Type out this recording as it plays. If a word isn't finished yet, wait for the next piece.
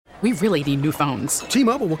We really need new phones.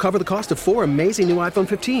 T-Mobile will cover the cost of 4 amazing new iPhone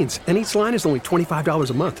 15s, and each line is only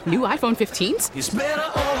 $25 a month. New iPhone 15s? It's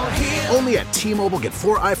better over here. Only at T-Mobile, get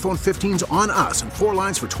 4 iPhone 15s on us and 4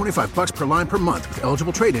 lines for $25 per line per month with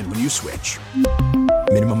eligible trade-in when you switch.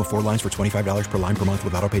 Minimum of 4 lines for $25 per line per month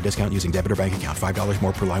with autopay discount using debit or bank account. $5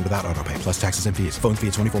 more per line without autopay, plus taxes and fees. Phone fee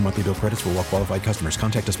at 24 monthly bill credits for well-qualified customers.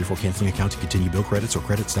 Contact us before canceling account to continue bill credits or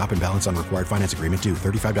credit stop and balance on required finance agreement due.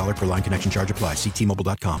 $35 per line connection charge applies. See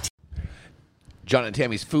T-Mobile.com. John and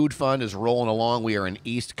Tammy's Food Fund is rolling along. We are in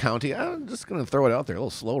East County. I'm just going to throw it out there. A little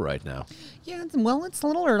slow right now. Yeah, well, it's a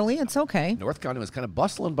little early. It's okay. North County was kind of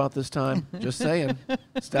bustling about this time. Just saying.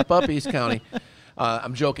 Step up, East County.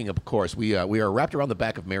 I'm joking, of course. We are wrapped around the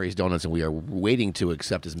back of Mary's Donuts, and we are waiting to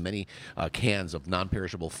accept as many cans of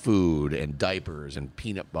non-perishable food and diapers and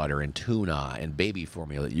peanut butter and tuna and baby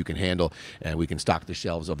formula that you can handle, and we can stock the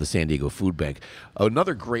shelves of the San Diego Food Bank.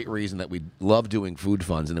 Another great reason that we love doing food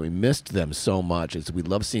funds and that we missed them so much is we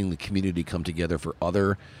love seeing the community come together for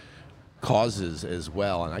other causes as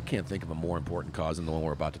well, and I can't think of a more important cause than the one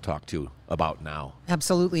we're about to talk to about now.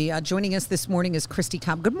 Absolutely. Joining us this morning is Christy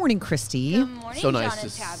Cobb. Good morning, Christy. Good morning, so nice John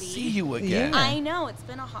and to Tabby. see you again. Yeah. I know, it's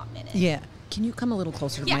been a hot minute. Yeah. Can you come a little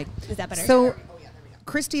closer to the mic? Is that better? So,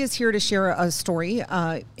 Christy is here to share a story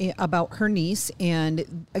about her niece.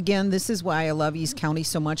 And again, this is why I love East County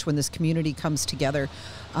so much when this community comes together.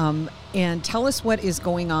 And tell us what is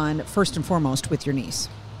going on first and foremost with your niece.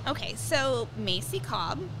 Okay, so Macy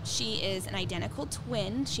Cobb, she is an identical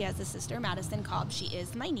twin. She has a sister, Madison Cobb. She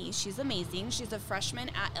is my niece. She's amazing. She's a freshman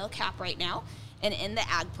at El Cap right now and in the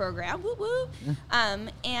ag program. Woo woo.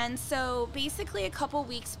 And so basically a couple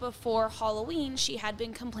weeks before Halloween, she had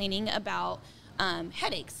been complaining about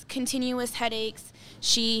headaches, continuous headaches.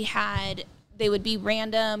 They would be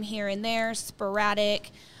random here and there, sporadic.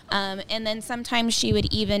 And then sometimes she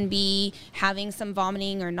would even be having some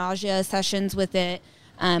vomiting or nausea sessions with it.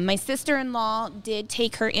 My sister-in-law did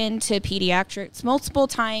take her into pediatrics multiple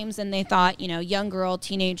times, and they thought, young girl,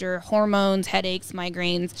 teenager, hormones, headaches,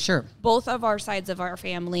 migraines. Sure. Both of our sides of our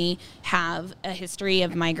family have a history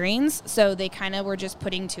of migraines, so they kind of were just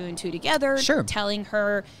putting 2 and 2 together, Sure. telling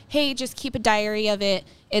her, hey, just keep a diary of it.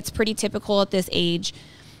 It's pretty typical at this age.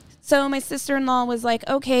 So my sister-in-law was like,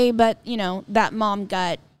 okay, but, that mom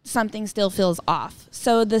gut, something still feels off.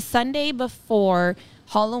 So the Sunday before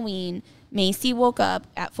Halloween, Macy woke up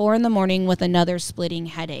at 4 a.m. with another splitting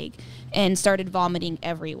headache and started vomiting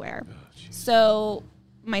everywhere. So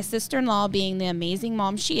my sister-in-law, being the amazing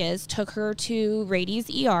mom she is, took her to Rady's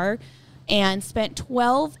ER and spent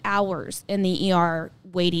 12 hours in the ER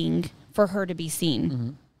waiting for her to be seen.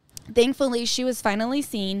 Mm-hmm. Thankfully, she was finally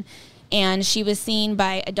seen, and she was seen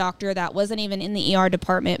by a doctor that wasn't even in the ER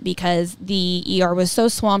department because the ER was so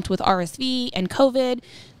swamped with RSV and COVID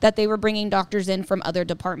that they were bringing doctors in from other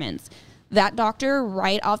departments. That doctor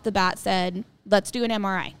right off the bat said, let's do an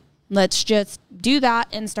MRI. Let's just do that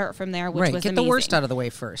and start from there, which was Get amazing. the worst out of the way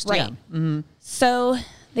first. Right. Yeah. Mm-hmm. So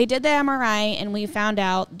they did the MRI, and we found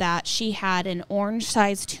out that she had an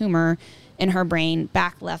orange-sized tumor in her brain,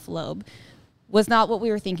 back left lobe. Was not what we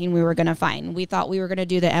were thinking we were going to find. We thought we were going to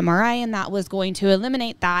do the MRI, and that was going to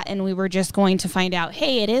eliminate that, and we were just going to find out,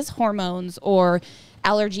 hey, it is hormones or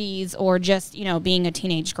allergies or just, being a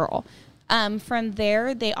teenage girl. From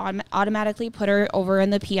there, they automatically put her over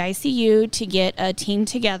in the PICU to get a team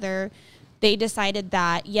together. They decided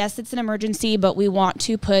that, yes, it's an emergency, but we want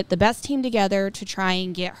to put the best team together to try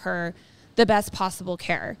and get her the best possible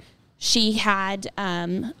care. She had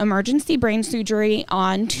emergency brain surgery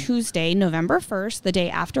on Tuesday, November 1st, the day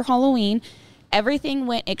after Halloween. Everything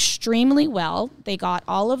went extremely well. They got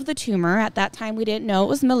all of the tumor. At that time, we didn't know it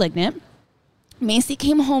was malignant. Macy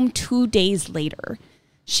came home 2 days later.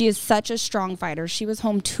 She is such a strong fighter. She was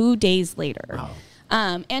home 2 days later.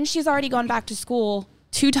 Wow. And she's already gone back to school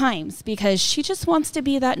 2 times because she just wants to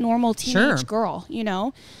be that normal teenage girl,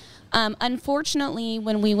 Unfortunately,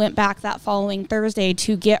 when we went back that following Thursday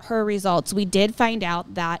to get her results, we did find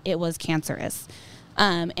out that it was cancerous.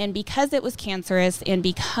 And because it was cancerous and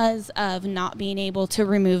because of not being able to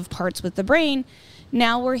remove parts with the brain,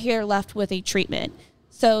 now we're here left with a treatment.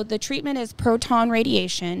 So the treatment is proton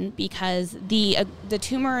radiation because the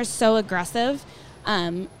tumor is so aggressive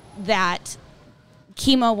that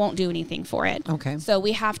chemo won't do anything for it. Okay. So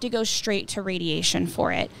we have to go straight to radiation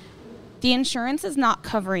for it. The insurance is not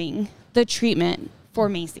covering the treatment for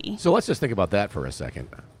Macy. So let's just think about that for a second.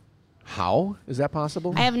 How is that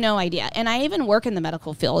possible? I have no idea. And I even work in the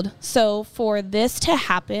medical field. So for this to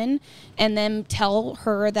happen and then tell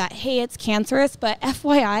her that, hey, it's cancerous, but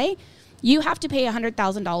FYI, you have to pay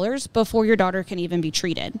 $100,000 before your daughter can even be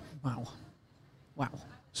treated. Wow.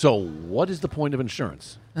 So what is the point of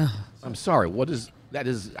insurance? I'm sorry. What is that?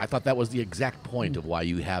 I thought that was the exact point of why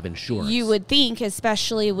you have insurance. You would think,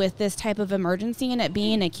 especially with this type of emergency and it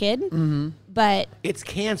being a kid, but it's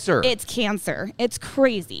cancer. It's cancer. It's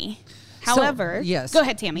crazy. However, yes. Go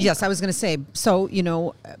ahead, Tammy. Yes, I was going to say, so,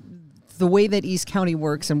 the way that East County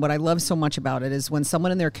works and what I love so much about it is when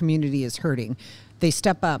someone in their community is hurting, they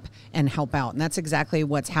step up and help out. And that's exactly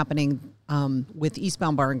what's happening with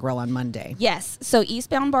Eastbound Bar and Grill on Monday. Yes. So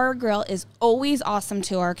Eastbound Bar and Grill is always awesome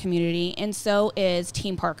to our community, and so is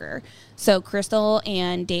Team Parker. So Crystal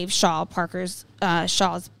and Dave Shaw,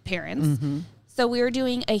 Shaw's parents. So we are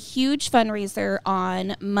doing a huge fundraiser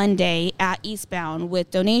on Monday at Eastbound with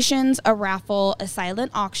donations, a raffle, a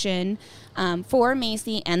silent auction for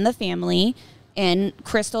Macy and the family. And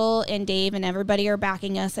Crystal and Dave and everybody are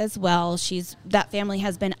backing us as well. That family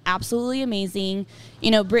has been absolutely amazing.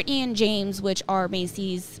 Brittany and James, which are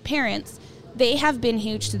Macy's parents, they have been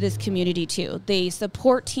huge to this community too. They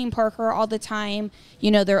support Team Parker all the time.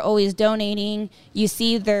 They're always donating. You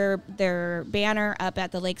see their banner up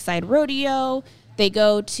at the Lakeside Rodeo. They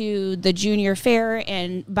go to the junior fair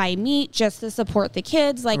and buy meat just to support the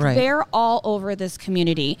kids. They're all over this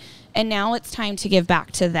community. And now it's time to give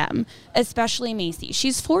back to them, especially Macy.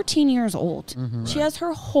 She's 14 years old. She has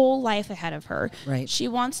her whole life ahead of her. Right. She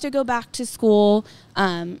wants to go back to school,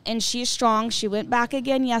 and she's strong. She went back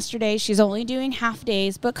again yesterday. She's only doing half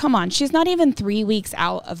days, but come on. She's not even 3 weeks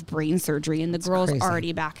out of brain surgery, and the girl's crazy.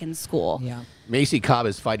 already back in school. Yeah. Macy Cobb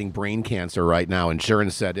is fighting brain cancer right now.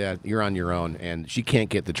 Insurance said, yeah, you're on your own, and she can't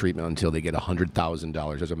get the treatment until they get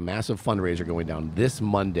 $100,000. There's a massive fundraiser going down this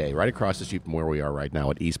Monday, right across the street from where we are right now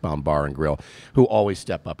at Eastbound Bar and Grill, who always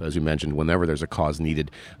step up, as you mentioned, whenever there's a cause needed,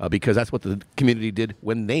 because that's what the community did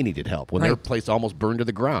when they needed help, when their place almost burned to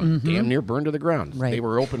the ground, damn near burned to the ground. Right. They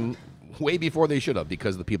were open way before they should have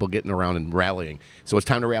because of the people getting around and rallying. So it's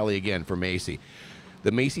time to rally again for Macy.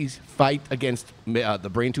 The Macy's fight against the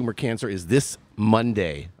brain tumor cancer is this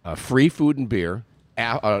Monday. Free food and beer,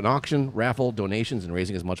 an auction, raffle, donations, and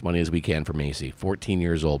raising as much money as we can for Macy. 14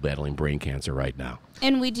 years old, battling brain cancer right now.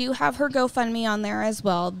 And we do have her GoFundMe on there as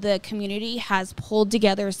well. The community has pulled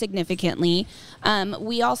together significantly.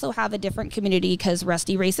 We also have a different community because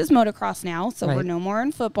Rusty races motocross now, so we're no more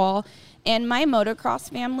in football. And my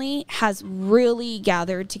motocross family has really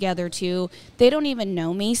gathered together too. They don't even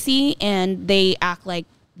know Macy, and they act like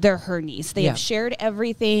they're her niece. They have shared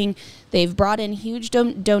everything. They've brought in huge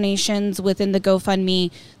donations within the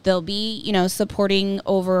GoFundMe. They'll be, supporting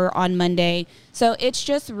over on Monday. So it's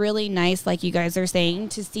just really nice, like you guys are saying,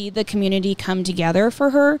 to see the community come together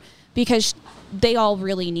for her because they all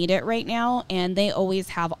really need it right now, and they always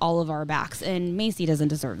have all of our backs, and Macy doesn't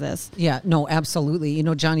deserve this. Yeah, no, absolutely.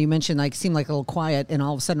 John, you mentioned seemed like a little quiet, and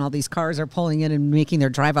all of a sudden all these cars are pulling in and making their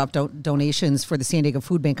drive-off donations for the San Diego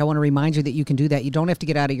Food Bank. I want to remind you that you can do that. You don't have to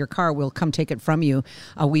get out of your car. We'll come take it from you.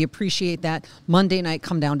 We appreciate that. Monday night,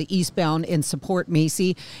 come down to Eastbound and support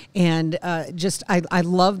Macy. And I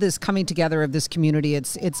love this coming together of this community.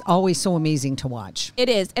 It's always so amazing to watch. It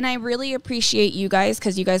is, and I really appreciate you guys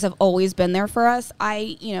because you guys have always been there for us.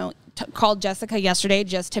 I called Jessica yesterday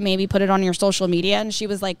just to maybe put it on your social media, and she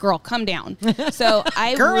was like, "Girl, come down." So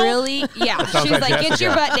I really, she's like, Jessica. "Get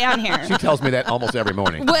your butt down here." She tells me that almost every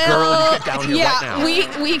morning. Well, girl, get down here right now.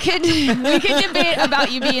 we could debate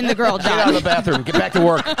about you being the girl, John. Get out of the bathroom. Get back to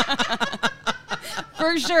work.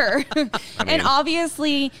 For sure. And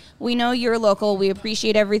obviously, we know you're local. We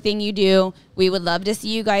appreciate everything you do. We would love to see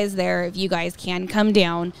you guys there if you guys can come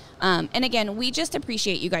down. And again, we just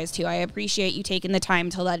appreciate you guys too. I appreciate you taking the time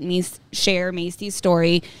to let me share Macy's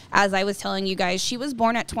story. As I was telling you guys, she was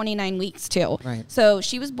born at 29 weeks too. Right. So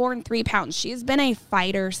she was born 3 pounds. She's been a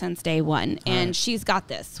fighter since day one, and she's got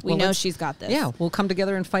this. We know she's got this. Yeah, we'll come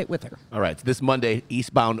together and fight with her. All right, this Monday,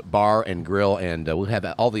 Eastbound Bar and Grill, and we'll have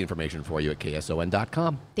all the information for you at KSON.com.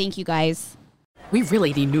 Thank you, guys. We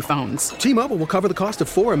really need new phones. T-Mobile will cover the cost of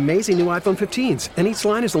 4 amazing new iPhone 15s, and each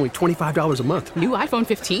line is only $25 a month. New iPhone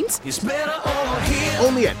 15s? It's better over here.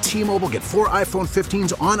 Only at T-Mobile, get 4 iPhone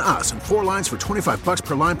 15s on us and 4 lines for $25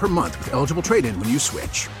 per line per month with eligible trade-in when you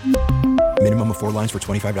switch. Minimum of 4 lines for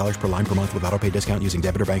 $25 per line per month with autopay discount using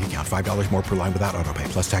debit or bank account. $5 more per line without autopay,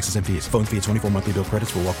 plus taxes and fees. Phone fee at 24 monthly bill credits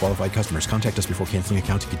for well-qualified customers. Contact us before canceling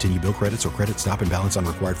account to continue bill credits or credit stop and balance on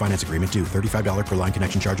required finance agreement due. $35 per line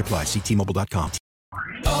connection charge applies. See T-Mobile.com.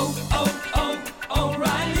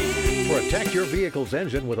 O'Reilly. Protect your vehicle's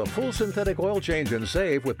engine with a full synthetic oil change and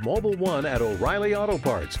save with Mobil 1 at O'Reilly Auto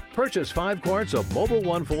Parts. Purchase 5 quarts of Mobil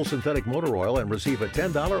 1 full synthetic motor oil and receive a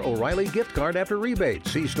 $10 O'Reilly gift card after rebate.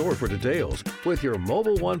 See store for details. With your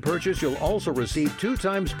Mobil 1 purchase, you'll also receive 2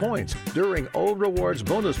 times points during O Rewards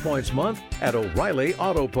Bonus Points Month at O'Reilly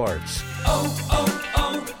Auto Parts.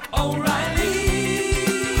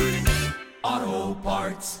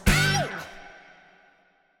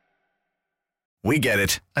 We get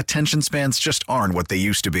it. Attention spans just aren't what they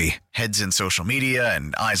used to be. Heads in social media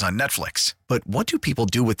and eyes on Netflix. But what do people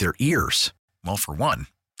do with their ears? Well, for one,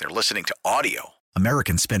 they're listening to audio.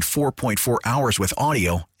 Americans spend 4.4 hours with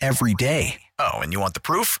audio every day. Oh, and you want the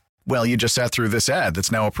proof? Well, you just sat through this ad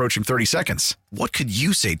that's now approaching 30 seconds. What could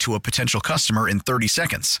you say to a potential customer in 30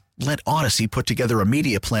 seconds? Let Odyssey put together a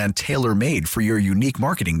media plan tailor-made for your unique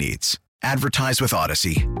marketing needs. Advertise with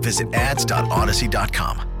Odyssey. Visit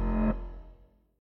ads.odyssey.com.